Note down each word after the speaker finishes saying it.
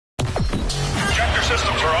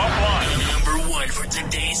systems are offline. Number one for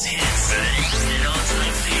today's hits and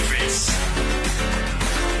all-time favorites.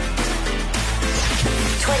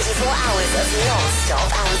 24 hours of non-stop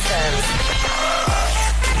anthems.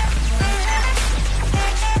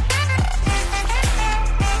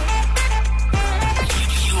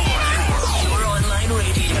 Your online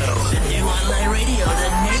radio. The new online radio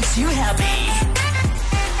that makes you happy.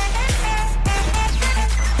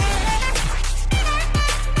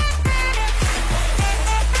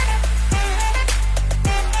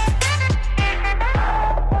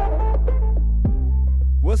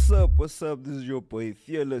 What's up? This is your boy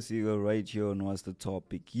Fearless Eagle right here on What's the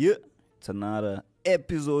Topic. Yeah, it's another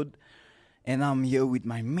episode, and I'm here with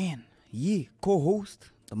my man, co-host,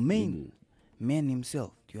 the main man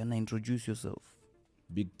himself. Do you wanna introduce yourself?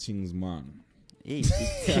 Big things, man. Hey, big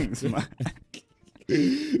things, man.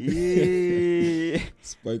 Yeah.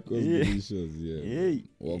 Spike was delicious, yeah. Hey.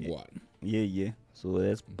 Wagwan. Yeah. So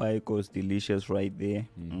that's Pico's Delicious right there.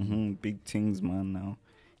 Big things, man. Now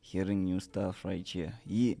hearing new stuff right here.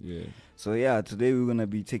 Yeah. So today we're gonna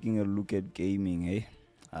be taking a look at gaming.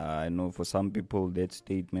 I know for some people that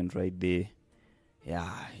statement right there,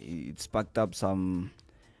 it sparked up some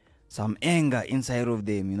anger inside of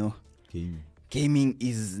them. You know, gaming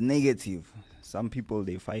is negative. Some people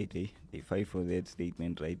they fight. They fight for that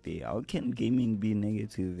statement right there. How can gaming be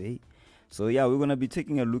negative? So we're gonna be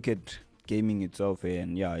taking a look at gaming itself,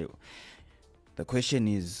 and the question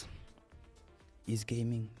is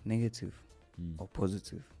gaming negative or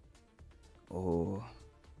positive, or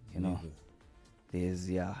there's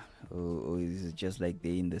or is it just like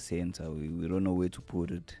they're in the center? We don't know where to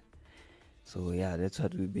put it. So that's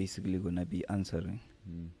what we're basically gonna be answering.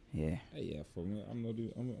 For me, I'm not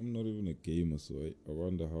even a gamer, so I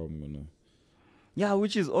wonder how I'm gonna.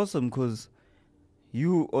 Which is awesome, because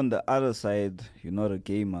you on the other side, you're not a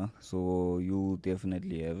gamer, so you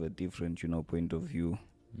definitely have a different point of view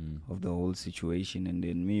of the whole situation. And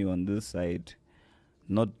then me on this side,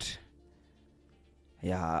 I'm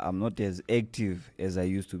not as active as I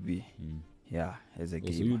used to be. As a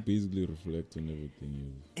gamer. So you basically reflect on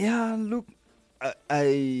everything look,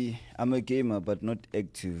 I'm a gamer, but not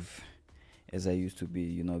active as I used to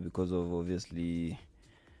be, because of obviously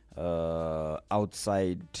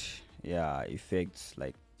outside effects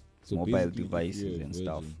like so mobile devices and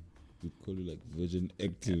stuff. We'd call you like Virgin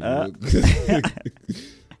Active.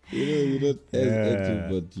 You're not as active,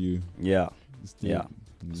 but you. Still,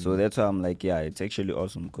 So that's why I'm like, it's actually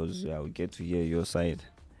awesome, because we get to hear your side,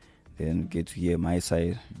 then get to hear my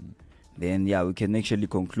side, then we can actually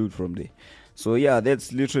conclude from there. So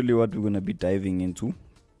that's literally what we're gonna be diving into,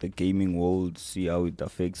 the gaming world, see how it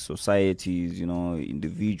affects societies,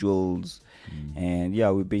 individuals, and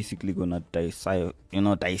we're basically gonna dissect,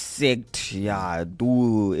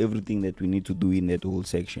 do everything that we need to do in that whole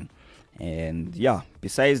section. And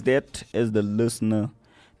besides that, as the listener,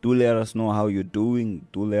 do let us know how you're doing.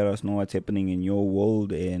 Do let us know what's happening in your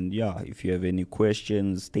world. And if you have any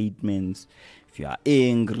questions, statements, if you are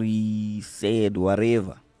angry, sad,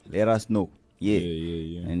 whatever, let us know.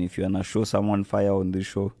 And if you wanna show someone fire on this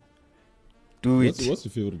show, do it. What's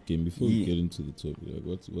your favorite game before we get into the topic?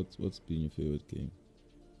 Like, what's been your favorite game?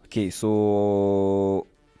 Okay, so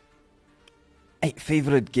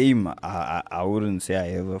favorite game, I wouldn't say I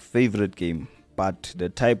have a favorite game, but the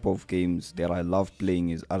type of games that I love playing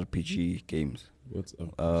is RPG games. What's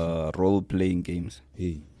RPG? Role-playing games.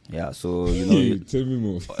 So tell me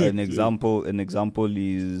more. An example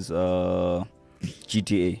is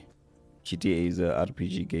GTA. GTA is a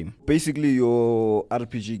RPG game. Basically, your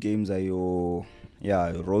RPG games are your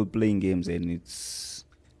role-playing games, and it's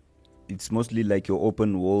mostly like your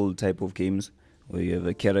open world type of games where you have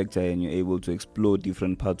a character and you're able to explore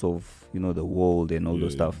different parts of the world and all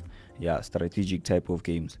those stuff. Strategic type of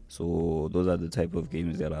games. So those are the type of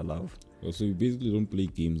games that I love. So you basically don't play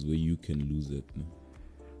games where you can lose it.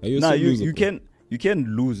 You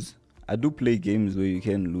can lose. I do play games where you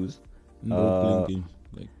can lose. Playing games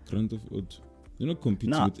like Grand Theft Auto. You're not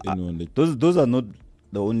competing with anyone. Like those are not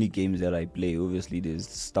the only games that I play. Obviously, there's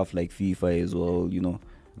stuff like FIFA as well.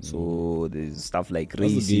 So there's stuff like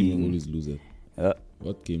racing. What's the game you always lose at?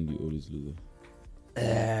 What game do you always lose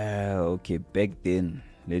at? Okay, back then,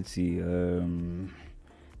 let's see.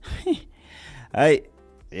 I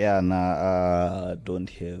don't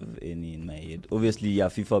have any in my head. Obviously,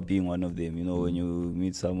 FIFA being one of them. When you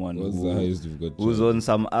meet someone who's on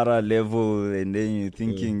some other level, and then you're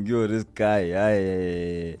thinking, yo, this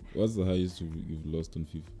guy. What's the highest you've lost on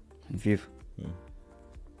FIFA? On FIFA?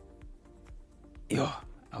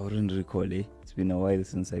 I wouldn't recall. It's been a while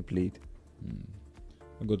since I played.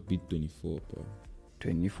 I got beat 24, bro.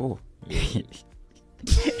 24?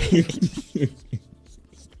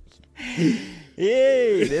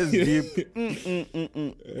 Hey, that's deep.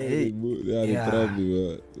 Hey, They probably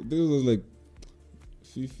were. This was like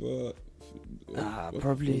FIFA.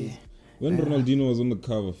 probably. When Ronaldinho was on the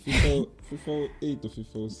cover, FIFA 8 or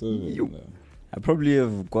FIFA 7. I probably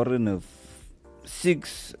have gotten a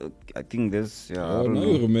 6. I think that's. Yeah, I Oh, don't now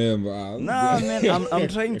know. you remember. Nah, man, I'm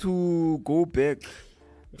trying to go back.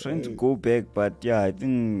 But yeah, I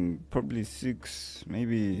think probably 6,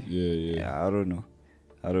 maybe. Yeah. I don't know.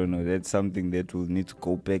 That's something that we'll need to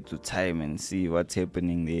go back to time and see what's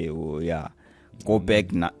happening there. Or go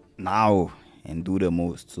back now and do the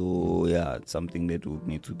most. So yeah, it's something that we'll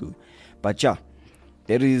need to do. But yeah,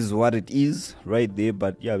 that is what it is right there.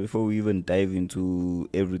 But yeah, before we even dive into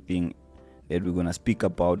everything that we're gonna speak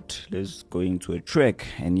about, let's go into a track.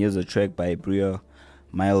 And here's a track by Bria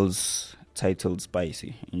Miles titled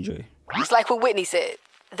Spicy. Enjoy. It's like what Whitney said.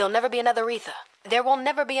 There'll never be another Aretha. There will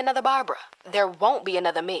never be another Barbara. There won't be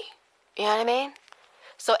another me. You know what I mean?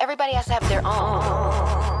 So everybody has to have their own.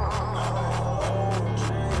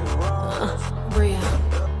 Bria.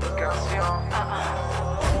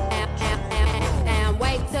 And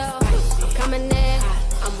wake up. I'm coming in.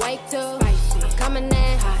 I'm wake up. I'm coming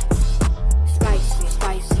in.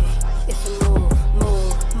 Spicy. It's a move.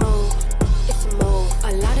 It's a move. A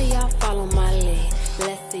lot of y'all follow my lead.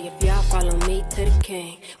 Let's see if y'all follow me to the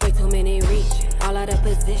king. Way too many reaching, all out of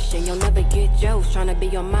position. You'll never get Joe's tryna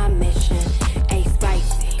be on my mission. Ain't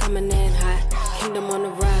spicy, coming in hot. Kingdom on the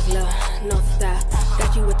rise, love, no stop.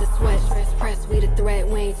 Got you with the sweat, press, we the threat.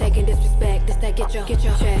 We ain't taking disrespect. This that get your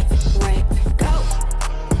check, wrecked. Go.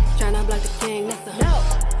 Tryna block the king, that's a no.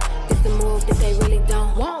 This the move that they really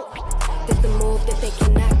don't want. This the move that they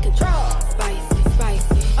cannot control. Spicy.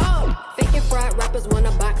 Oh, fake and fried rappers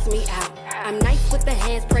wanna box me out. I'm nice with the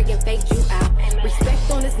hands, pray and fade you out. Respect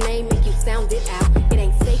on his name, make you sound it out. It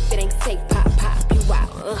ain't safe, pop you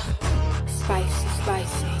out.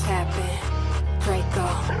 Spicy, tapping, Draco,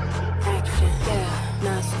 action, yeah,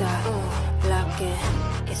 non-stop, locking,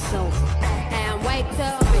 it's over. And wake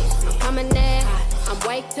up, I'm coming in, I'm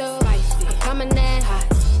wake up, I'm coming in,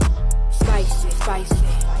 spicy,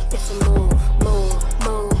 it's a move,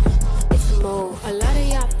 it's a move. A lot of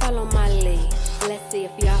y'all follow my lead. Let's see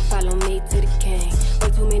if y'all follow me to the king. Way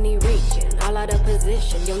too many reaching, all out of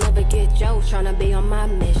position. You'll never get Joe tryna be on my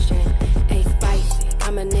mission. Ain't spicy,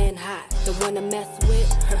 coming in hot. The one to mess with,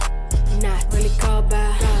 not really called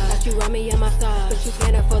by. Thought you run me on my side, but you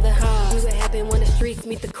can't afford the hard. See what happen when the streets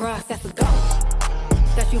meet the cross, that's a go.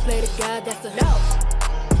 Thought you played a god, that's a no.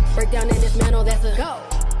 Break down and dismantle, that's a go.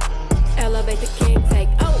 Elevate the king, take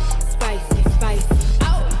spicy.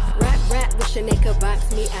 Oh, rap, wishing they could box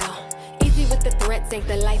me out. Easy with the threats, ain't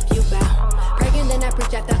the life you bow. Praying then I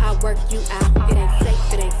preach after I work you out. It ain't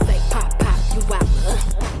safe, pop you out.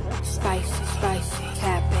 Spicy,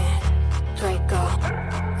 tapping, Draco,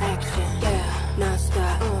 action, yeah,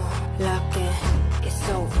 non-stop, locking, it's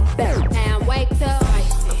over. And wake up,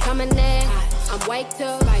 I'm coming in, I'm wake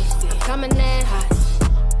up, I'm coming in,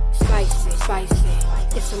 spicy,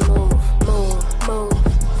 it's a move,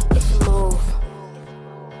 it's a move.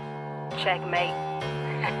 Checkmate.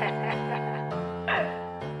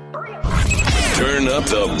 Turn up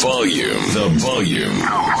the volume.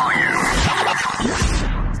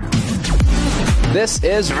 This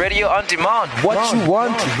is Radio On Demand. What you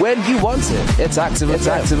want, when you want it. It's Active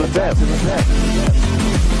FM.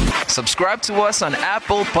 Subscribe to us on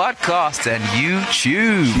Apple Podcasts and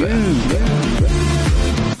YouTube.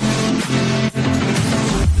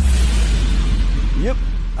 Yep.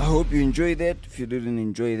 I hope you enjoyed that. If you didn't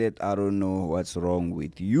enjoy that, I don't know what's wrong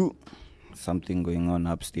with you. Something going on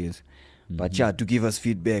upstairs. But yeah, to give us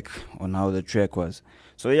feedback on how the track was.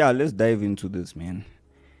 So yeah, let's dive into this, man.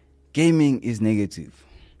 Gaming is negative.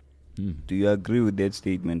 Do you agree with that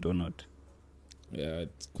statement or not? Yeah,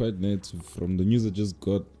 it's quite negative. From the news I just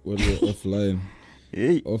got when we were offline.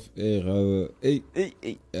 Hey. Off air, rather. Hey.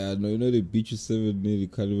 Yeah, no, you know they beat you 7-0. You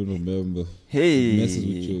can't even remember. Hey. It messes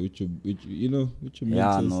with your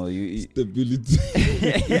mental stability.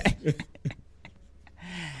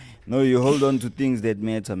 No, you hold on to things that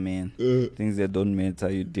matter, man. Things that don't matter,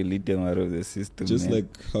 you delete them out of the system. Just man. like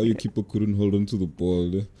how your keeper couldn't hold on to the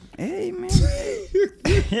ball. Hey, man.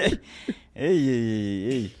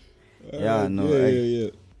 Hey. Yeah, no,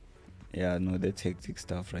 that's hectic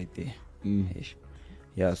stuff right there.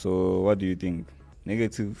 Yeah, so what do you think?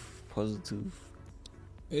 Negative, positive?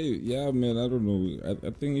 Hey, yeah, man, I don't know.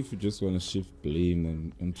 I think if you just want to shift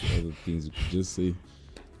blame onto other things, you could just say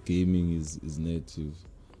gaming is negative.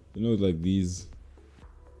 You know, like these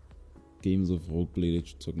games of roleplay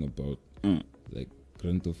that you're talking about, like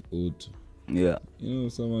Grand Theft Auto, Yeah.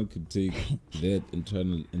 Someone could take that and try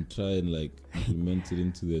and like implement it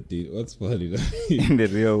into their day. What's funny? In the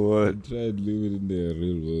real world. Try and live it in the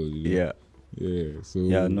real world. Yeah. Yeah. So.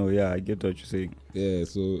 Yeah, I get what you're saying. Yeah.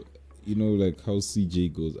 So like how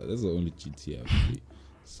CJ goes. That's the only GTA I play.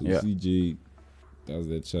 So Yeah. CJ does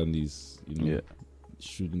that Chinese, Yeah.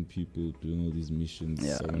 shooting people, doing all these missions.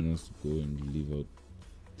 Yeah. Someone wants to go and live out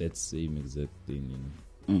that same exact thing.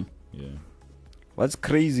 Yeah. What's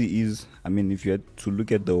crazy is, I mean, if you had to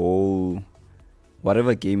look at the whole,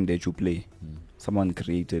 whatever game that you play, someone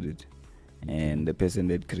created it. And the person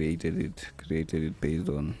that created it based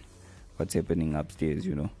on what's happening upstairs,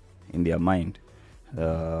 in their mind.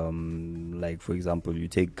 Like, for example, you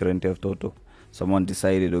take Grand Theft Auto. Someone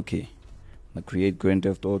decided, okay, I create Grand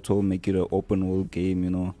Theft Auto, make it an open world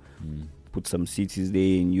game, put some cities there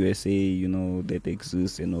in USA, that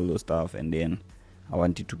exist and all those stuff. And then I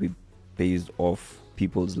want it to be based off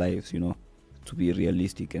people's lives, to be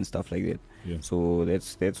realistic and stuff like that. Yeah. So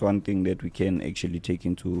that's one thing that we can actually take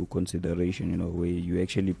into consideration, where you're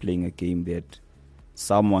actually playing a game that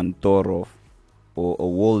someone thought of, or a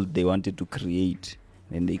world they wanted to create,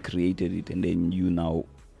 and they created it, and then you now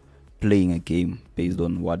playing a game based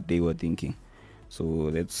on what they were thinking.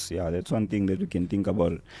 So that's one thing that we can think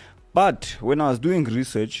about. But when I was doing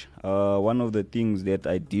research, one of the things that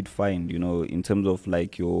I did find, in terms of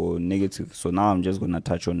like your negative. So now I'm just gonna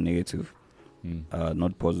touch on negative,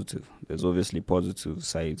 not positive. There's obviously positive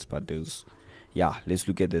sides, but let's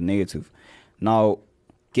look at the negative. Now,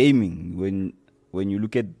 gaming. When you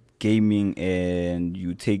look at gaming and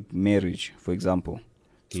you take marriage, for example.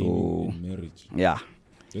 Gaming and marriage. Yeah.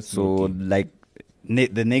 That's So like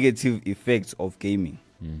the negative effects of gaming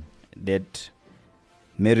that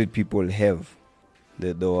married people have.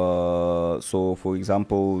 So for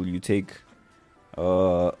example, you take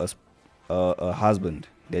a husband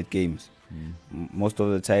that games. Most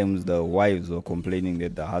of the times the wives are complaining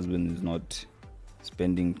that the husband is not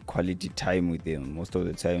spending quality time with them. Most of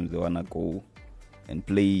the times they wanna go and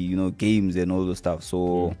play, games and all the stuff.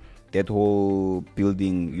 So that whole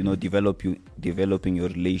building, developing your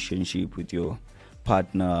relationship with your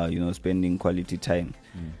partner, spending quality time.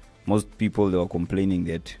 Most people, they are complaining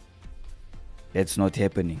that that's not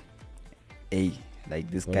happening. Hey, like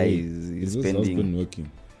this guy is this spending. husband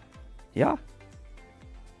working? Yeah.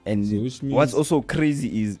 And So which means- what's also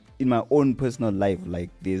crazy is in my own personal life, like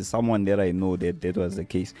there's someone that I know that was the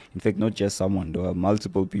case. In fact, not just someone, there are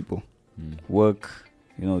multiple people work,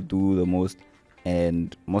 do the most,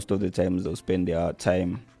 and most of the times they'll spend their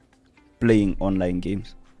time playing online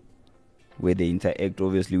games where they interact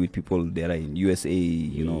obviously with people that are in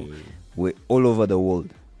USA, where all over the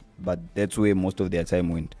world. But that's where most of their time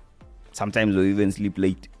went. Sometimes they'll even sleep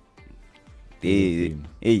late. Hey,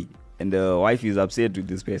 and the wife is upset with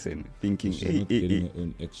this person, thinking, She's not getting her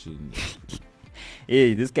own action.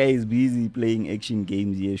 hey, this guy is busy playing action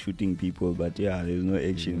games here, shooting people, but there's no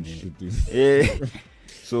action. Shooting. Yeah.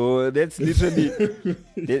 So that's literally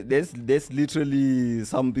that's literally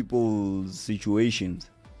some people's situations,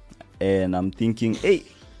 and I'm thinking, hey,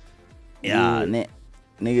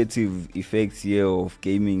 negative effects here of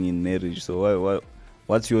gaming in marriage. So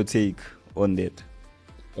what's your take on that?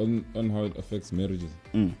 On how it affects marriages.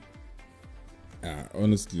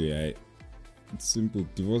 Honestly, it's simple.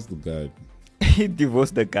 Divorce the guy. He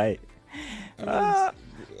divorced the guy. But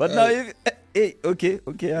now,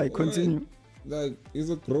 okay, I continue. Like,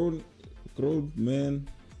 he's a grown man.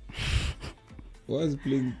 Why is he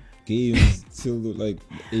playing games till like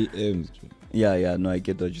 8 a.m.? Yeah, no, I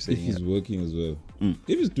get what you're If saying. he's working as well.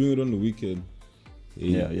 If he's doing it on the weekend,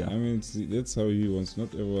 Yeah. I mean, that's how he wants.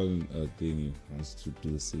 Not everyone wants to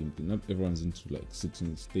do the same thing. Not everyone's into like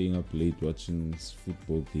staying up late, watching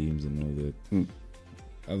football games and all that.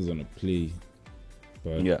 Others wanna play,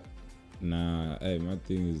 but my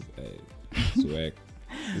thing is it's whack.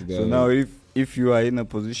 So now, if you are in a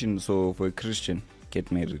position, so for a Christian,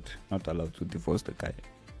 get married, not allowed to divorce the guy.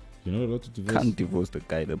 You're not allowed to divorce. Can't divorce the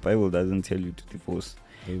guy. The Bible doesn't tell you to divorce.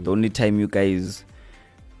 Bible. The only time you guys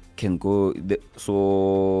can go.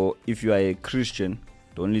 So if you are a Christian,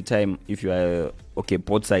 the only time if you are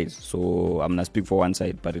both sides. So I'm gonna speak for one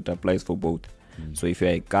side, but it applies for both. So if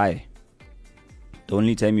you're a guy, the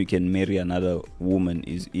only time you can marry another woman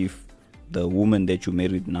is if the woman that you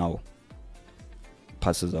married now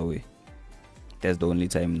passes away. That's the only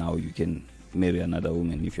time now you can marry another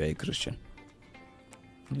woman if you are a Christian.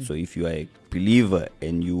 So if you are a believer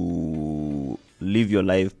and you live your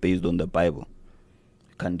life based on the Bible,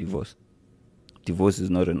 you can't divorce. Divorce is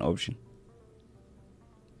not an option.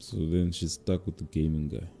 So then she's stuck with the gaming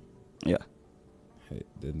guy. Yeah. Hey,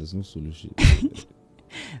 then there's no solution.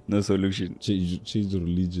 No solution. change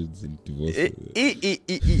religions and divorce.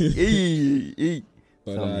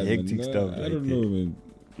 But Some hectic stuff I like don't that. know, man.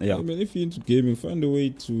 Yeah. I mean, if you're into gaming, find a way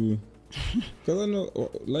to. Because I know,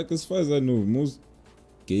 like, as far as I know, most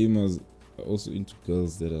gamers are also into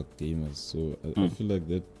girls that are gamers. So I feel like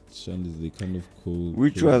that Shandis, they kind of cool.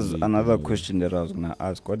 Which was another question that I was gonna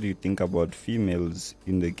ask. What do you think about females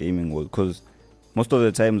in the gaming world? Because most of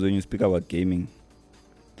the times when you speak about gaming,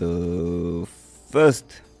 the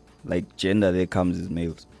first like gender that comes is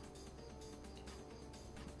males.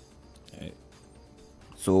 Right.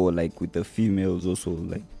 So like with the females also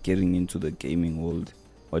like getting into the gaming world,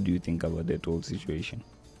 what do you think about that whole situation?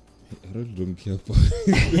 I really don't care about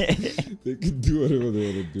it. They can do whatever they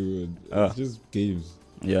want to do. And it's just games.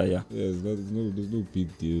 Yeah. Yeah, there's no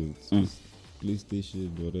big deal. It's just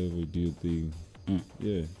PlayStation, whatever, do your thing.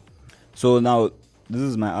 Yeah. So now this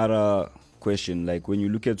is my other question. Like when you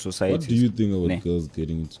look at society, What do you think about girls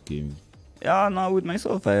getting into gaming? Yeah, no, with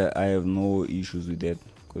myself, I have no issues with that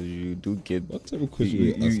because you do get. What type of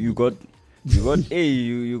question are you got, hey,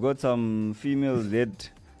 you got some females that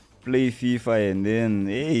play FIFA and then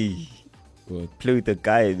play with the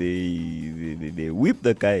guy. They whip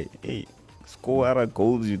the guy. Hey, score other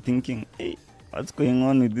goals. You're thinking, hey, what's going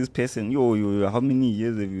on with this person? Yo, how many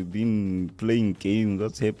years have you been playing games?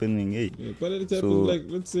 What's happening? Hey, yeah, but it happens like,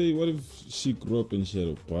 let's say, what if she grew up and she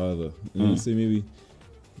had a brother? Let's say maybe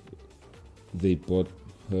they bought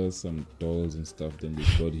her some dolls and stuff, then they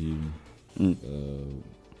bought him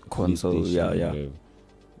console, yeah. Whatever.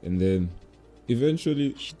 And then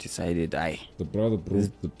eventually she decided, the brother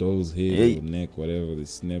broke the doll's head or neck, whatever, they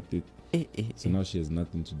snapped it. So now she has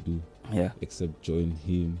nothing to do except join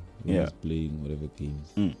him when he's playing whatever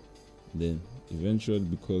games. Then eventually,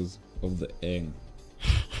 because of the anger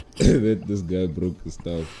that this guy broke the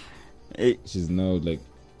stuff, she's now like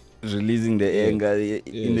releasing the anger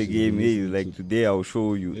in the game. Hey, like today I'll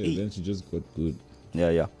show you. Yeah, then she just got good.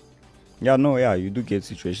 Yeah, you do get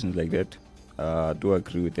situations like that. I do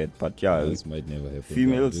agree with that, but this might never happen.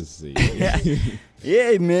 Females, just say,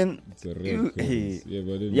 yeah, man. It's a rare occurrence.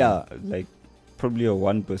 But like probably a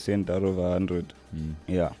 1% out of 100.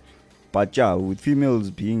 Yeah, but with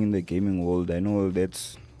females being in the gaming world, I know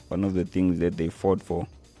that's one of the things that they fought for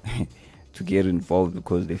to get involved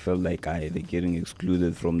because they felt like they're getting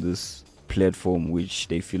excluded from this platform, which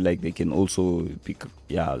they feel like they can also be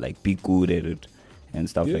good at it and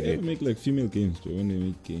stuff like that. Make like female games when they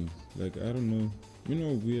make games. Like I don't know,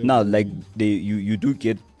 we now like you do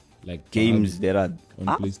get like games that are on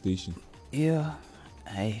PlayStation. Yeah,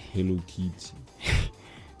 Hello Kitty.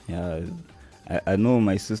 Yeah, I know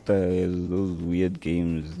my sister has those weird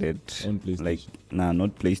games that on PlayStation. like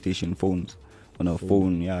not PlayStation phones. On a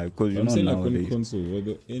phone, because you know nowadays.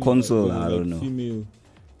 Console, I don't know. Female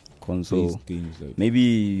console games, like maybe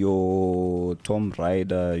your Tomb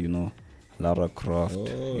Raider, Lara Croft,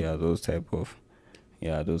 those type of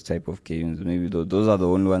games. Maybe those are the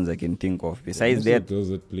only ones I can think of. Besides that, girls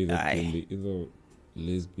that play that game, they either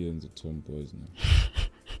lesbians or tomboys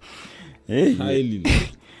now. Highly.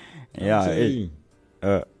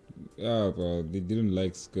 But they didn't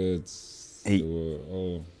like skirts. They were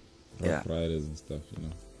all rough riders and stuff,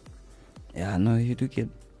 Yeah, no, you do get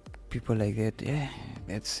people like that. Yeah,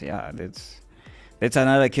 that's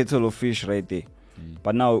another kettle of fish right there.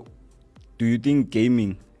 But now, do you think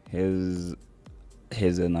gaming has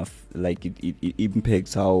enough, like it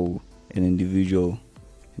impacts how an individual,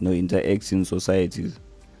 interacts in societies?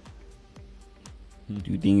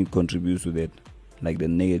 Do you think it contributes to that, like the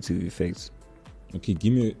negative effects? Okay,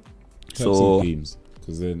 give me types of games,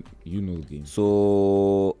 because then you know the game.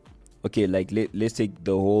 So, okay, like let's take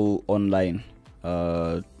the whole online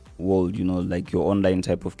world, like your online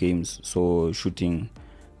type of games. So shooting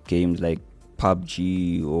games like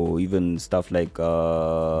PUBG or even stuff like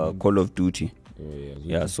Call of Duty.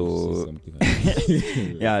 So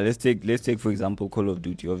let's take for example Call of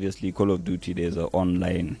Duty. Obviously, Call of Duty, there's an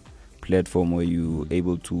online platform where you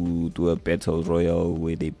able to do a battle royale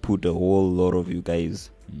where they put a whole lot of you guys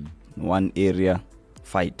in one area,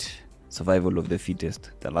 fight, survival of the fittest,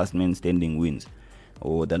 the last man standing wins,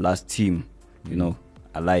 or the last team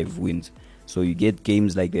alive wins. So you get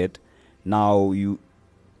games like that. Now you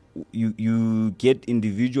get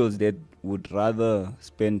individuals that would rather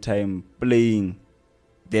spend time playing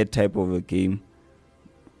that type of a game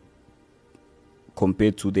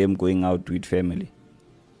compared to them going out with family.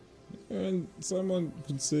 And someone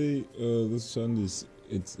could say this Shandis,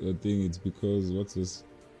 it's because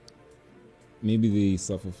maybe they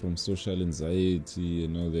suffer from social anxiety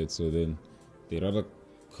and all that, so then they rather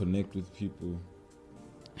connect with people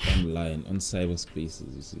online, on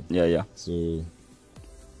cyberspaces, you see. Yeah. So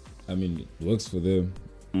I mean, it works for them.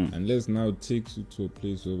 Unless now it takes you to a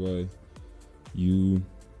place whereby you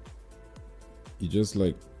just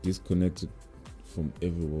like disconnected from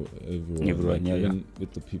everyone. Like, even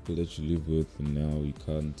with the people that you live with, and now you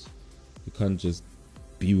can't just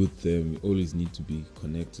be with them. You always need to be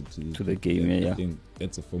connected to the game. I think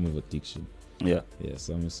that's a form of addiction. Yeah.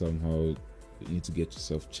 Somehow you need to get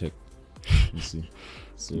yourself checked. You see,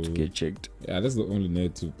 so to get checked. Yeah, that's the only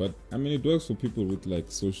negative. But I mean, it works for people with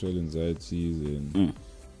like social anxieties and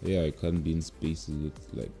you can't be in spaces with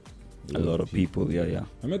like a lot of people. Yeah.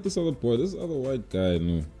 I met this other white guy.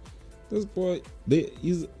 No, this boy,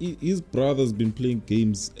 his brother's been playing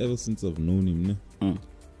games ever since I've known him. No?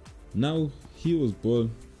 Now he was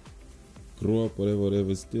born, grow up,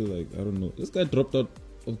 whatever. Still, like, I don't know. This guy dropped out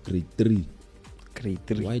of grade 3.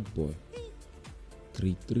 White boy.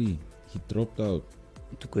 Grade 3. He dropped out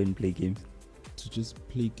to go and play games. To just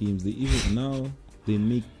play games. They even now they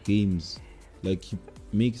make games. Like, he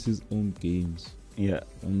makes his own games. Yeah.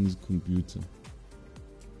 On his computer.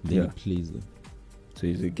 Then he plays them. So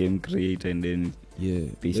he's a game creator, and then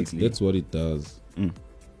basically that's what he does.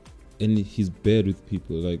 And he's bad with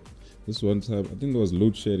people. Like, this one time, I think there was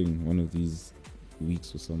load shedding one of these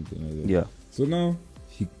weeks or something like that. Yeah. So now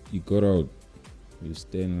he got out. He was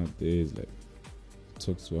standing out there. He's like,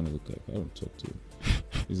 talks to one of the guys. I don't talk to him.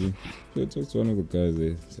 You see? So he talks to one of the guys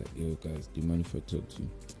there. He's like, yo guys, do you mind if I talk to you?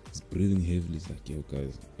 He's breathing heavily. He's like, yo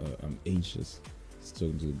guys, I'm anxious. He's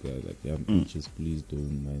talking to the guy like, yeah, I'm anxious. Please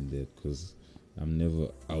don't mind that, because I'm never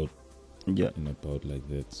out and about like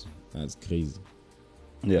that. That's crazy.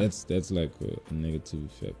 Yeah, that's like a negative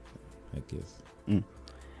effect, I guess.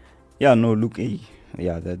 Yeah, no, look,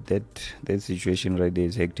 that situation right there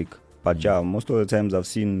is hectic. But most of the times I've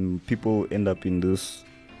seen people end up in this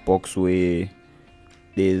box where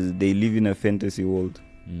they live in a fantasy world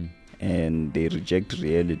and they reject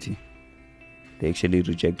reality. They actually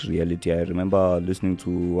reject reality. I remember listening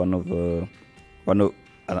to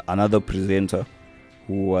another presenter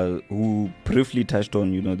who briefly touched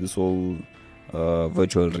on, this whole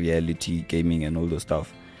virtual reality gaming and all the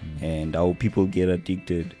stuff, and how people get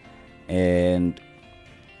addicted. And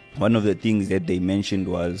one of the things that they mentioned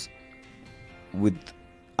was, with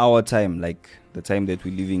our time, like the time that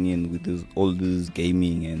we're living in, with all this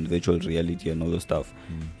gaming and virtual reality and all the stuff,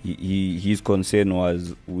 his concern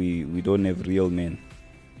was we don't have real men,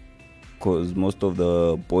 because most of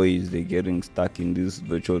the boys, they're getting stuck in this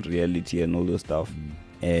virtual reality and all the stuff,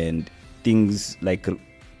 and things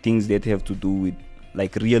that have to do with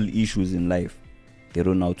like real issues in life, they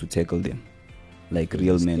don't know how to tackle them like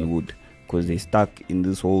real men would, because they're stuck in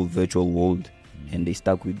this whole virtual world and they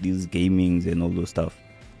stuck with these gamings and all those stuff,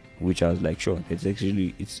 which I was like, sure, it's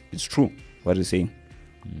actually it's true what you're saying.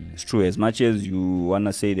 It's true. As much as you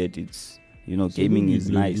wanna say that it's, so gaming is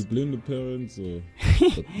nice, you blame the parents or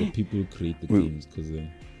the people who create the games? Because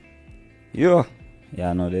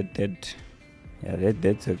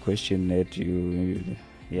that's a question that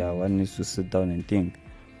one needs to sit down and think,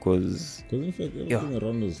 because in fact everything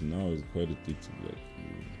around us now is quite addictive, like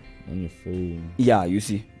on your phone. Yeah, you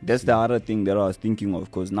see, that's the other thing that I was thinking of,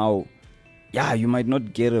 because now, you might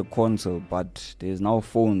not get a console, but there's now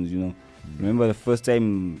phones, Remember the first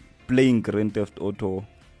time playing Grand Theft Auto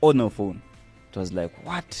on a phone? It was like,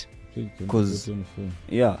 what? Because,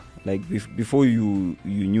 like before you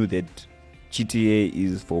knew that GTA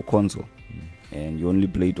is for console, and you only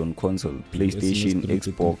played on console, PlayStation,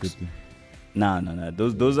 Xbox. Nah.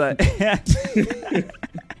 Those are...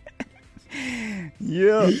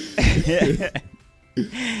 those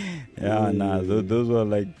were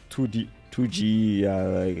like 2G,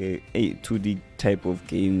 like 2D type of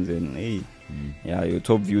games, and your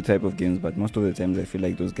top view type of games. But most of the times I feel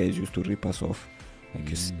like those guys used to rip us off. Like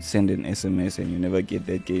you send an SMS and you never get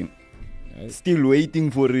that game. Still waiting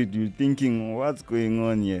for it. You're thinking, what's going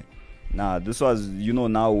on here? This was,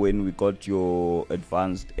 now when we got your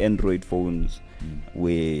advanced Android phones,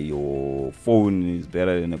 where your phone is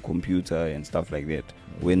better than a computer and stuff like that.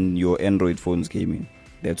 When your Android phones came in,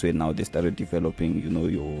 that's when now they started developing,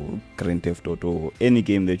 your Grand Theft Auto, any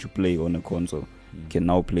game that you play on a console, can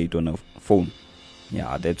now play it on a phone.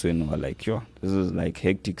 That's when we're like, this is like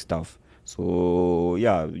hectic stuff. So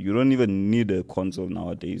you don't even need a console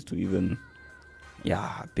nowadays to even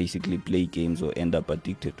basically play games or end up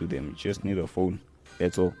addicted to them. You just need a phone,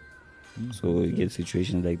 that's all. So you get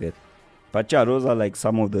situations like that. But those are like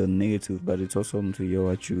some of the negatives, but it's awesome to hear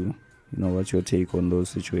what's your take on those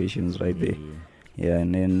situations right there.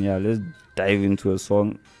 And then let's dive into a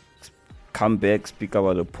song, come back, speak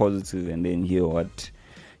about the positive, and then hear what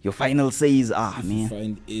your final says are, man.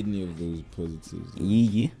 Find any of those positives.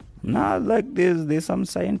 Nah, like there's some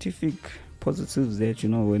scientific positives that, you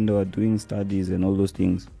know, when they were doing studies and all those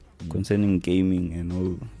things concerning gaming and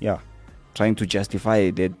all, yeah, trying to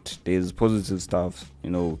justify that there's positive stuff, you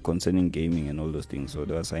know, concerning gaming and all those things. So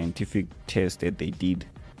there were scientific tests that they did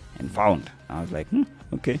and found. I was like,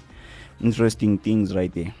 okay, interesting things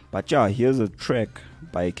right there. But yeah, here's a track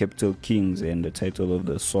by Capital Kings, and the title of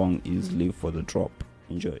the song is Live for the Drop.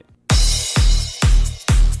 Enjoy.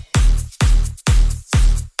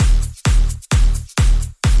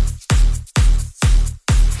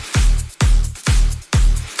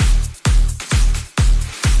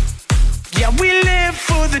 Yeah, we live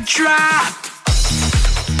for the drop.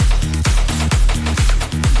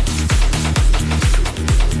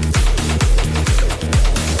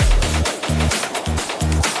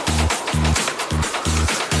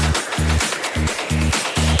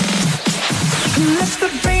 Let the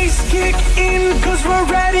bass kick in, cause we're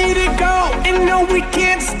ready to go. And no, we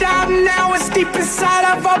can't stop now, it's deep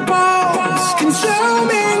inside of our bones.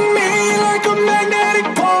 Consuming me like a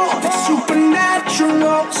magnetic pole. It's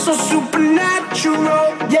supernatural, so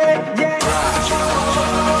supernatural, yeah, yeah.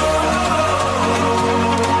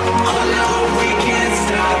 Oh no, we can't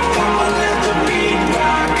stop, come on, let the beat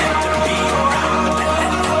rock.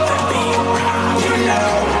 You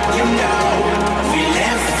know, we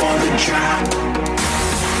live for the drop.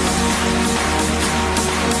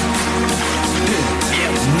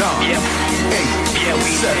 Yeah, yeah, we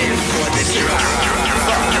live for the drop.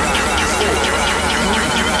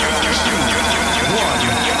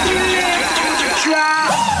 We live for the drop.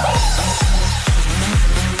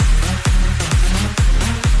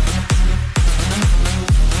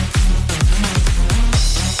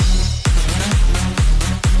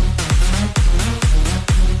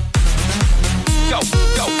 Go,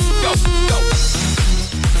 go, go, go.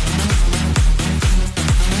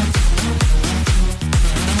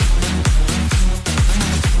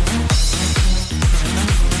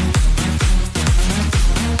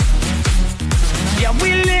 Yeah, we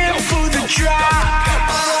live for the drop.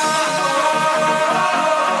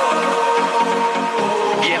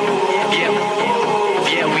 Yeah,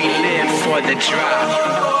 we live for the drop.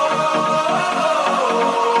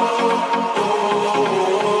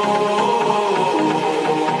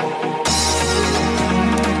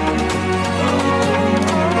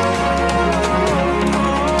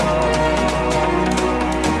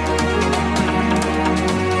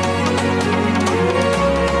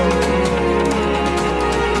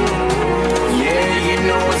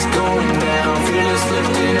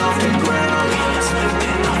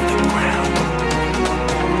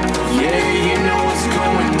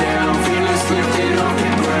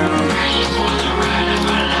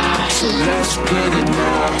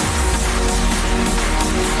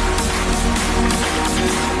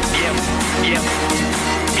 Yeah,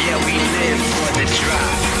 we live for the drop.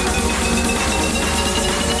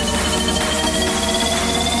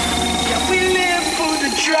 Yeah, we live for the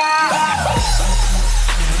drop.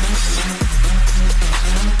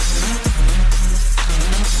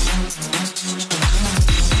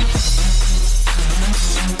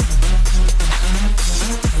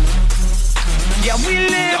 Yeah, we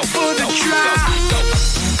live for the drop.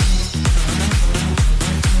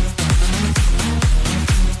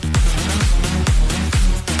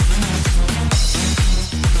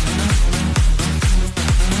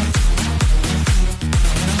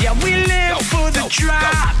 Yeah, we live for the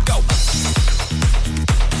drop.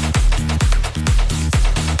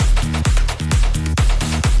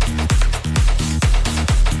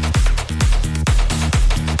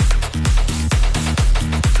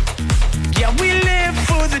 Yeah, we live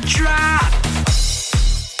for the drop.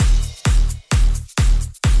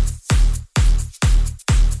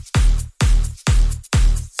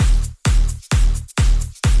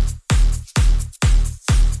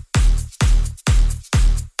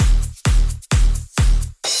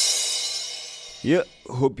 Yeah,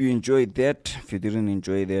 hope you enjoyed that. If you didn't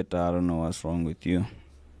enjoy that, I don't know what's wrong with you.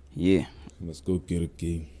 Yeah. Let's go get a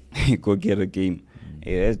game. Go get a game.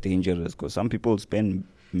 Yeah, that's dangerous because some people spend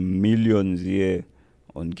millions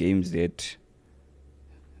on games that,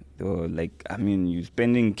 like, I mean, you're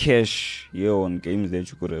spending cash on games that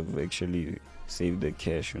you could have actually saved the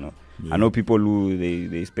cash, you know. Yeah. I know people who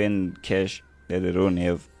they spend cash that they don't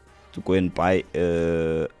have to go and buy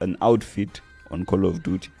an outfit on Call of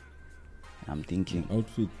Duty. I'm thinking,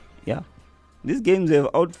 Outfit. yeah, these games have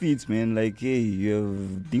outfits, man. Like, hey, you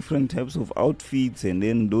have different types of outfits, and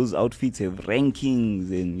then those outfits have rankings,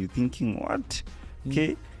 and you're thinking, what?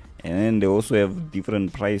 Okay. And then they also have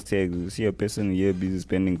different price tags. You see a person here busy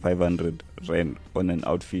spending 500 rand on an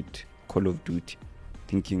outfit, Call of Duty,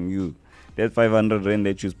 thinking that 500 rand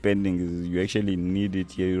that you're spending is you actually need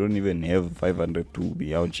it here. You don't even have 500 to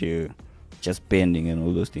be out here just spending and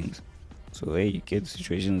all those things. So hey, you get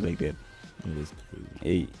situations like that. Yeah, that's crazy.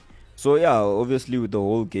 Hey, so yeah, obviously with the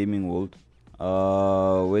whole gaming world,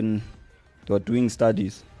 when they were doing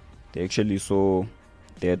studies, they actually saw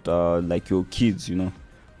that like your kids, you know,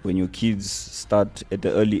 when your kids start at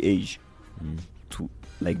the early age to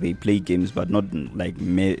like they play games, but not like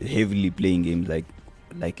heavily playing games, like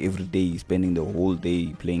every day spending the whole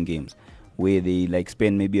day playing games, where they like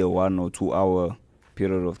spend maybe a 1 or 2 hour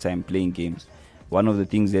period of time playing games. One of the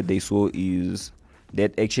things that they saw is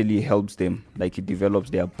that actually helps them, like it develops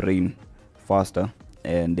their brain faster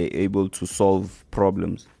and they're able to solve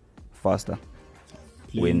problems faster.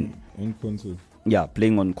 Playing on console. Yeah,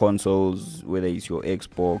 playing on consoles, whether it's your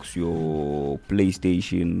Xbox, your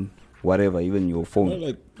PlayStation, whatever, even your phone.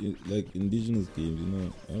 Not like indigenous games, you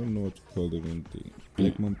know. I don't know what to call them. Anything.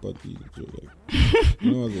 Like Mampati, like,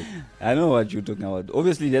 you know what? I know what you're talking about.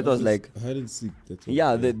 Obviously, that was like hide and seek. That's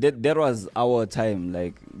yeah, that was our time.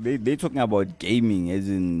 Like they talking about gaming as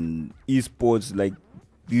in esports. Like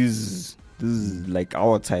this is like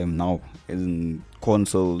our time now, as in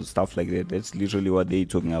consoles, stuff like that. That's literally what they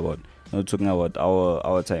talking about. Not talking about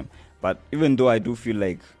our time. But even though I do feel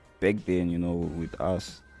like back then, you know, with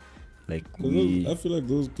us, like I feel like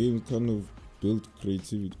those games kind of built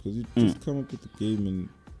creativity because you just come up with the game and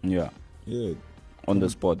yeah, on the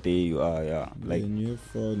spot there you are, like and you have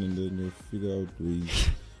fun and then you figure out ways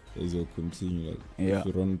as you continue. Like if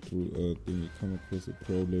you run through a thing, you come across a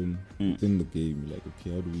problem within the game. You're like,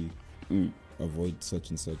 okay, how do we avoid such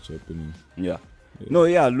and such happening? Yeah. No,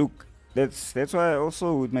 yeah. Look, that's why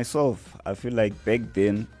also with myself, I feel like back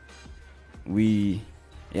then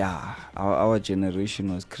our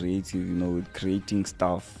generation was creative, you know, with creating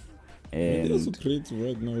stuff. And they're also creative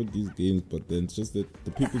right now with these games, but then it's just that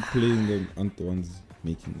the people playing them aren't the ones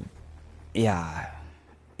making them.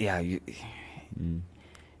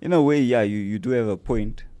 In a way, you do have a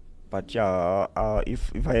point, but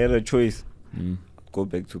if I had a choice, I'd go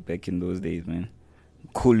back in those days, man.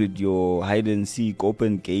 Call it your hide and seek,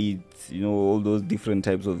 open gates, you know, all those different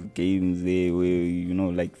types of games there where, you know,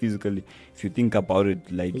 like physically, if you think about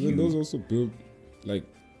it, like but then those also build like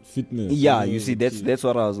fitness. Yeah, you see, that's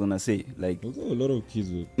what I was gonna say. Like, although a lot of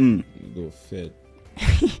kids were fat.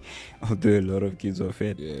 Although a lot of kids were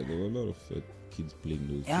fat. Yeah, there were a lot of fat kids playing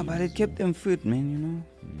those. Yeah, games, but it kept them fit, man. You know.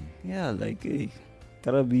 Yeah, like hey,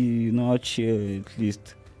 gotta be, you know, out here at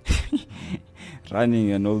least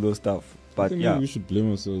running and all those stuff. But I think maybe we should blame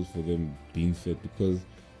ourselves for them being fat, because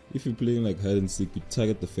if you're playing like hide and seek, you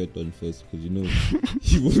target the fat one first, because you know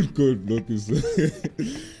he won't go and block his.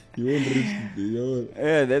 You won't reach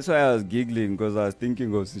yeah, that's why I was giggling, because I was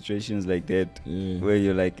thinking of situations like that where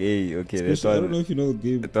you're like, hey, okay, that's I don't know if you know the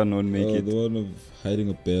game. That one won't make it. The one of hiding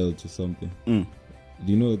a belt or something. Do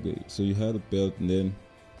you know so you hide a belt and then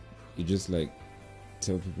you just like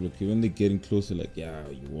tell people, okay, when they're getting closer, like, yeah,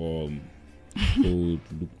 you warm, cold,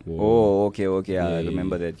 lukewarm. Oh, okay, I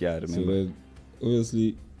remember that. Yeah, I remember. So then,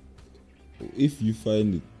 obviously, if you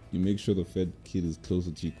find it, you make sure the fat kid is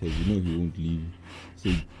closer to you, because you know he won't leave. So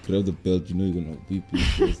you grab the belt, you know you're gonna whip him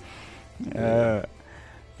first.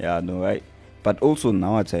 Right. But also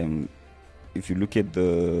nowadays, if you look at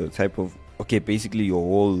the type of basically your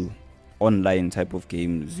whole online type of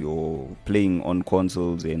games you're playing on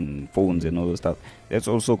consoles and phones and all that stuff, that's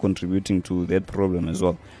also contributing to that problem as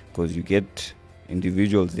well, because you get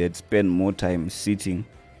individuals that spend more time sitting,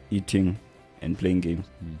 eating, and playing games,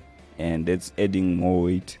 and that's adding more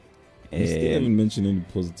weight. You still haven't mentioned any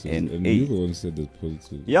positives, and you're the one who said the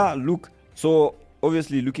positives. Yeah, look, so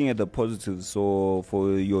obviously looking at the positives, so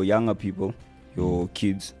for your younger people, your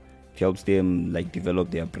kids, it helps them like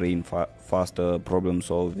develop their brain faster, problem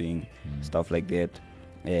solving, stuff like that.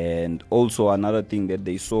 And also another thing that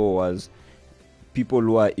they saw was people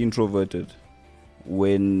who are introverted,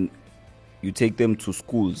 when you take them to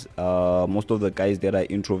schools, most of the guys that are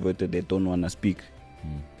introverted, they don't want to speak,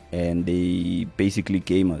 and they basically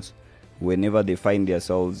gamers. Whenever they find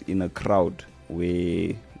themselves in a crowd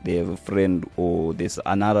where they have a friend or there's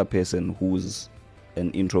another person who's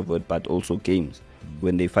an introvert but also games,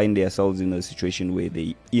 when they find themselves in a situation where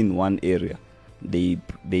they in one area, they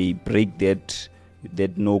break that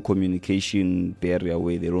no communication barrier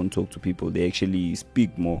where they don't talk to people. They actually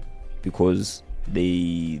speak more because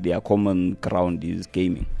their common ground is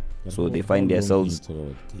gaming. But so they find themselves.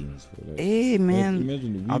 Hey man, like,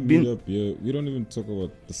 imagine we meet up here. We don't even talk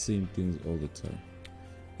about the same things all the time.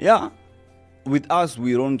 Yeah, with us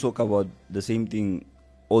we don't talk about the same thing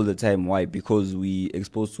all the time. Why? Because we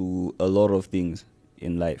exposed to a lot of things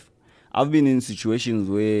in life. I've been in situations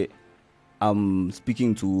where I'm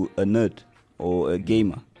speaking to a nerd or a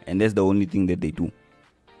gamer, and that's the only thing that they do.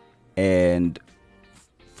 And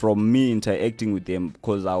from me interacting with them,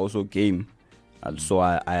 because I also game, and so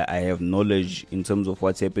I have knowledge in terms of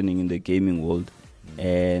what's happening in the gaming world.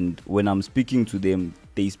 And when I'm speaking to them,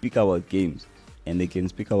 they speak about games, and they can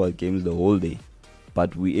speak about games the whole day.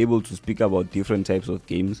 But we're able to speak about different types of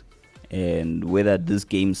games, and whether this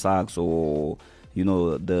game sucks or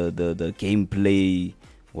the gameplay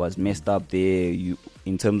was messed up there.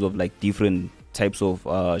 In terms of like different types of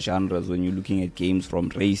genres, when you're looking at games from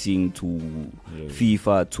racing to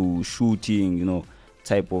FIFA to shooting,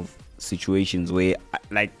 type of situations where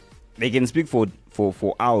like they can speak for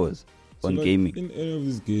hours on like, gaming. In any of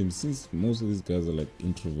these games, since most of these guys are like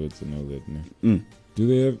introverts and all that, do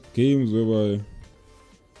they have games whereby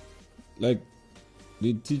like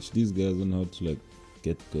they teach these guys on how to like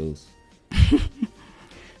get girls?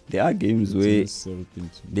 There are games where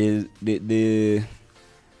they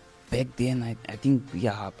back then I think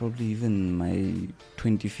probably even my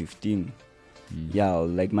 2015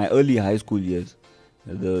 like my early high school years,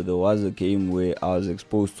 there was a game where I was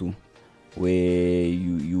exposed to where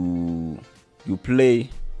you play.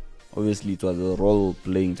 Obviously it was a role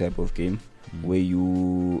playing type of game where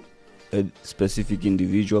you a specific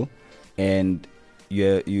individual and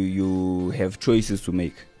you have choices to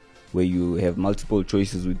make, where you have multiple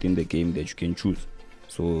choices within the game that you can choose.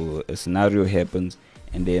 So a scenario happens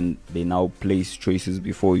and then they now place choices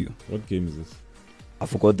before you. What game is this? I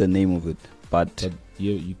forgot the name of it, but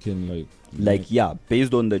yeah, you can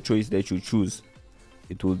based on the choice that you choose,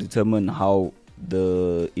 it will determine how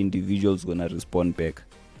the individual's gonna respond back.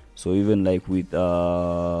 So even like with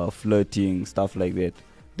flirting, stuff like that,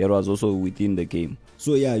 there was also within the game.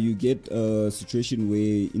 So you get a situation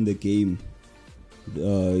where in the game,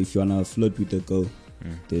 if you wanna flirt with a girl,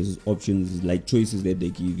 there's options like choices that they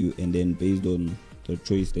give you, and then based on the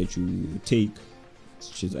choice that you take,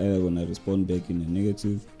 she's either gonna respond back in a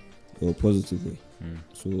negative or positive way.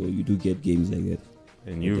 So you do get games like that.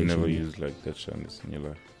 And you've never used like that chance in your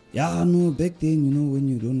life? Yeah, no, back then, when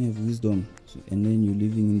you don't have wisdom and then you're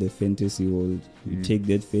living in the fantasy world, you take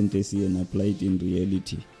that fantasy and apply it in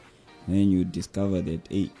reality. And then you discover that,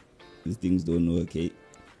 hey, these things don't work, hey.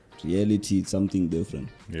 Reality, it's something different.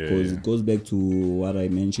 Because it goes back to what I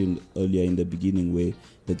mentioned earlier in the beginning, where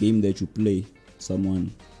the game that you play,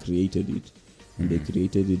 someone created it. And they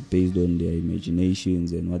created it based on their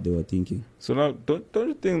imaginations and what they were thinking. So now, don't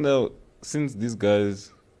you think now, since these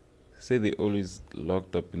guys say they always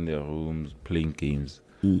locked up in their rooms playing games,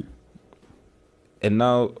 and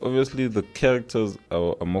now obviously the characters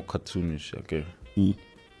are more cartoonish, okay?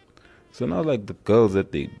 So now like the girls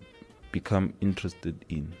that they become interested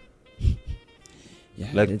in,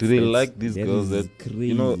 like do they like these girls that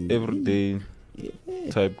crazy. Everyday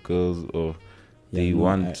type girls, or they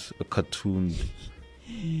want a cartoon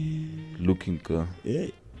looking girl?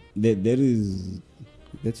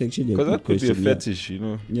 That's actually a because good that could question. be a fetish,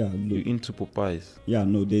 You're into Popeyes.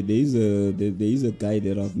 No, there is a guy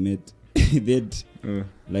that I've met that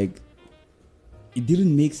like it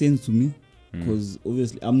didn't make sense to me, because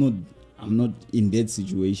obviously I'm not in that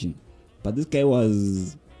situation, but this guy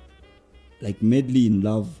was like madly in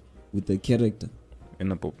love with the character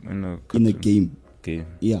in a game.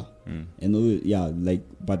 And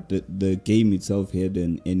but the game itself had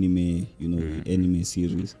an anime, anime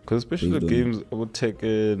series. Because especially the games about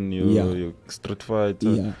Tekken, your Street Fighter,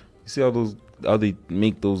 you see how they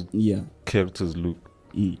make those characters look.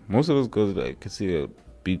 Most of those girls, I can see a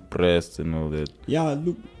big breasts and all that. Yeah,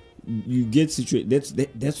 look, you get situated.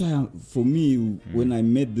 That's why for me, when I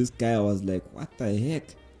met this guy, I was like, what the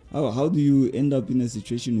heck? How do you end up in a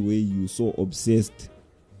situation where you're so obsessed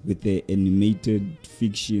with the animated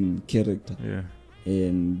fiction character,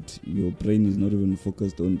 and your brain is not even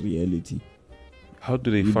focused on reality? How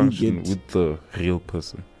do they function with the real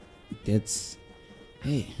person? That's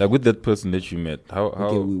like with that person that you met.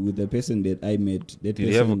 How with the person that I met, that did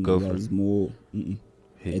he have a person girlfriend? Was more.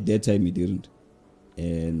 At that time, he didn't,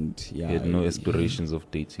 and he had no aspirations of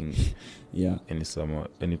dating.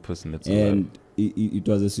 Any person that's and it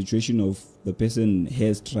was a situation of the person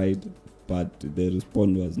has tried, but the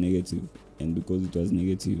response was negative, and because it was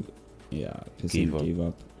negative, person gave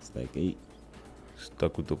up. It's like, hey,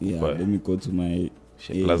 stuck with the Popeye. Let me go to my.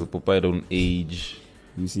 Plus, Popeye don't age.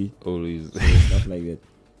 You see, always stuff like that.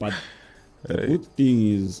 But the good thing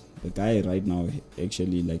is, the guy right now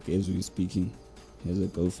actually, like as we're speaking, has a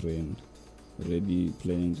girlfriend, already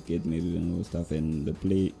planning to get married and all stuff. And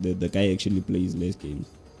the guy actually plays less games,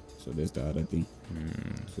 so that's the other thing.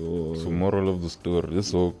 So moral of the story,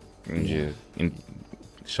 this whole in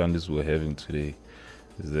Shandis we're having today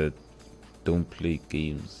is that don't play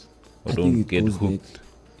games or I don't think get goes hooked?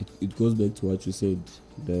 It goes back to what you said,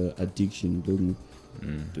 the addiction.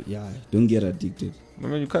 Don't get addicted. I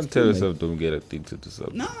mean, you can't tell yourself don't get addicted to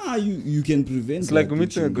something. Nah, you can prevent. It's like the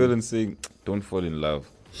meeting a addiction, girl but and saying, don't fall in love.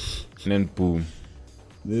 And then boom.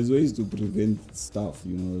 there's ways to prevent stuff,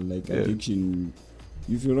 like Yeah. addiction.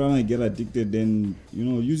 If you wanna get addicted, then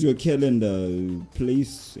use your calendar,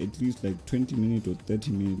 place at least like 20 minutes or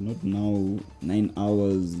 30 minutes, not now 9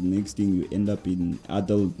 hours. Next thing you end up in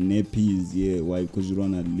adult nappies. Yeah, why? Because you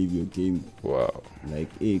wanna leave your game. Wow. Like,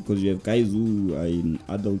 because you have guys who are in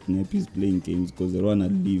adult nappies playing games because they wanna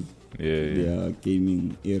leave Yeah. their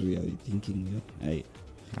gaming area. You're thinking, I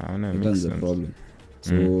don't know. that's Makes the sense. problem.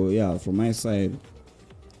 So yeah, from my side,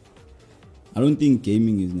 I don't think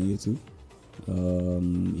gaming is negative.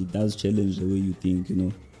 It does challenge the way you think,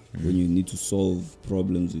 when you need to solve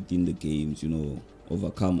problems within the games,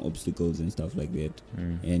 overcome obstacles and stuff like that.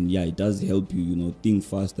 And yeah, it does help you, think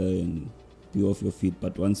faster and be off your feet.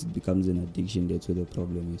 But once it becomes an addiction, that's where the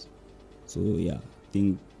problem is. So yeah, I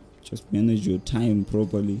think just manage your time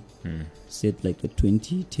properly. Set like a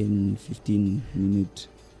 20, 10, 15 minute.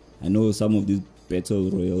 I know some of these battle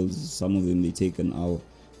royals, some of them they take an hour.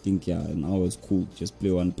 I think an hour is cool. Just play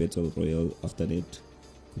one battle royale. After that,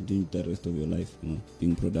 continue the rest of your life,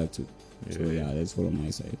 being productive. So yeah, that's from my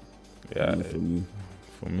side. Yeah. From you.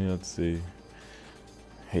 For me, I'd say,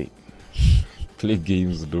 hey, play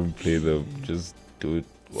games, don't play them. Just do it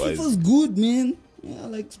FIFA's wisely. good, man. Yeah,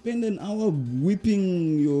 like spend an hour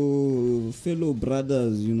whipping your fellow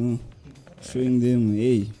brothers, showing them,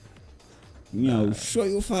 hey, I'll show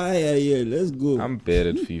you fire here. Let's go. I'm bad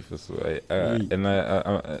at FIFA, so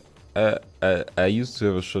I used to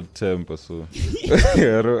have a short temper, so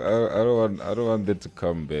I don't want that to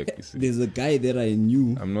come back. You see. There's a guy that I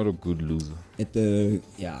knew I'm not a good loser. at the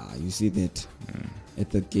you see that at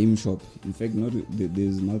the game shop. In fact,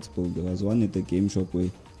 there's multiple. There was one at the game shop where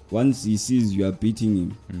once he sees you are beating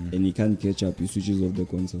him and he can't catch up, he switches off the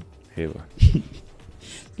console. Hey,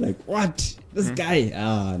 Like, what? This guy?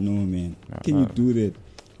 No, man. Can you do that?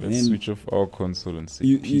 And let's then, switch off our console and say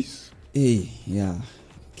You- peace. hey, yeah.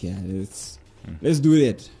 Okay, let's do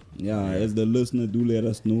that. Yeah, as the listener, do let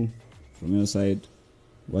us know from your side.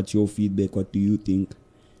 What's your feedback? What do you think?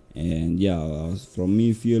 And yeah, from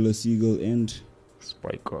me, Fearless Eagle, and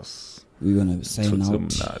Spike us. we're gonna sign Tot out.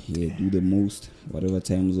 mnandi. Yeah, do the most, whatever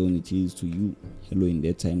time zone it is to you. Hello in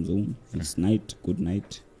that time zone. If it's night, good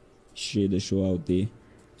night. Share the show out there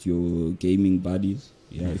to your gaming buddies.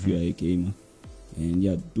 Yeah, if you are a gamer. And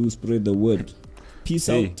yeah, do spread the word. Peace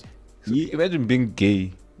Hey, out. so Yeah. imagine being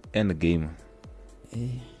gay and a gamer.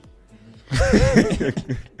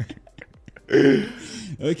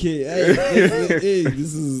 Okay, hey,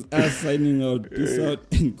 this is us signing out. Peace out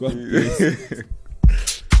and God bless.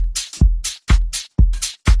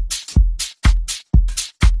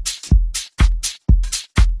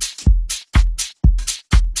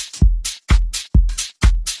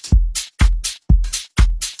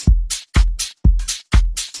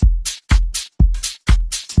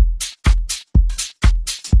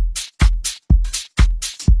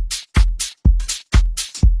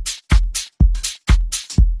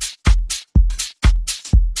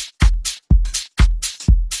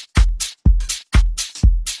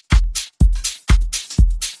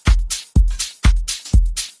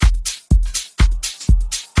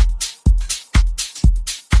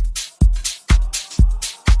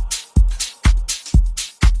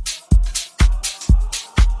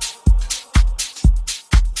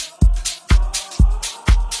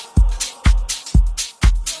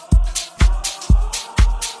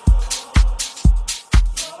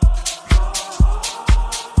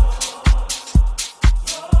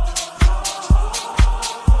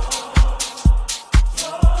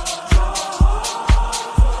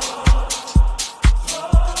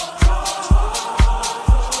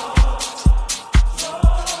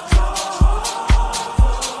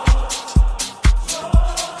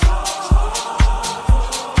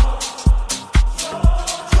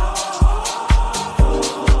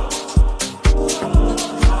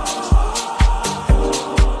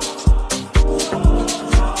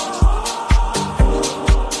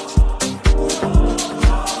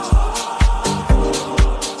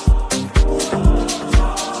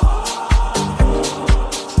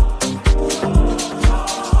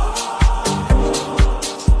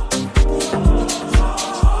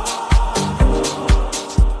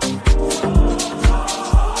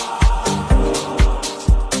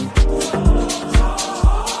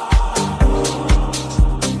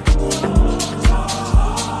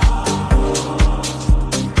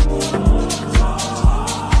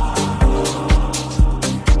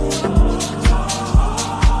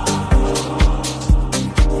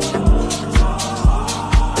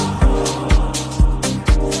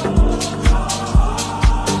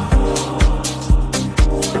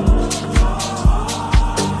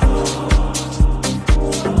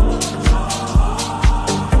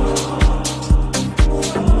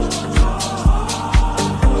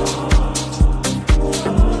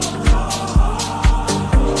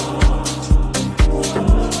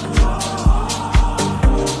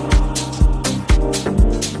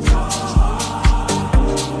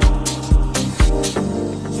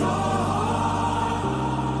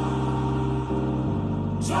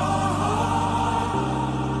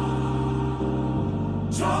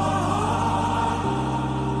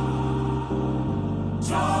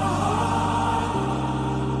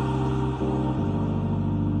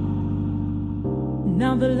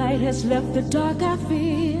 Now the light has left the dark I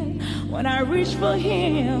fear when I reach for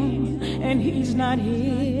him and he's not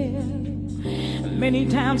here. Many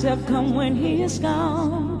times have come when he is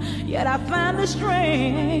gone, yet I find the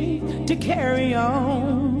strength to carry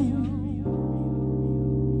on.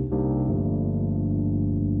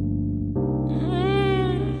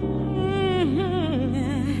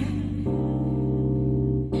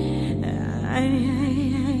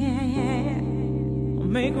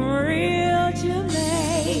 Make real to me.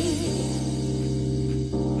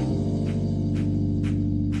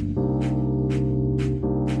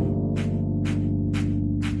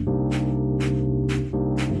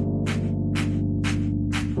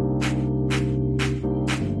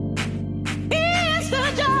 It's the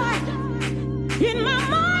joy in my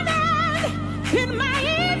morning, in my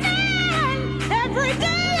evening, every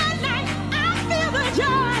day and night. I feel the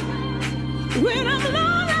joy when I'm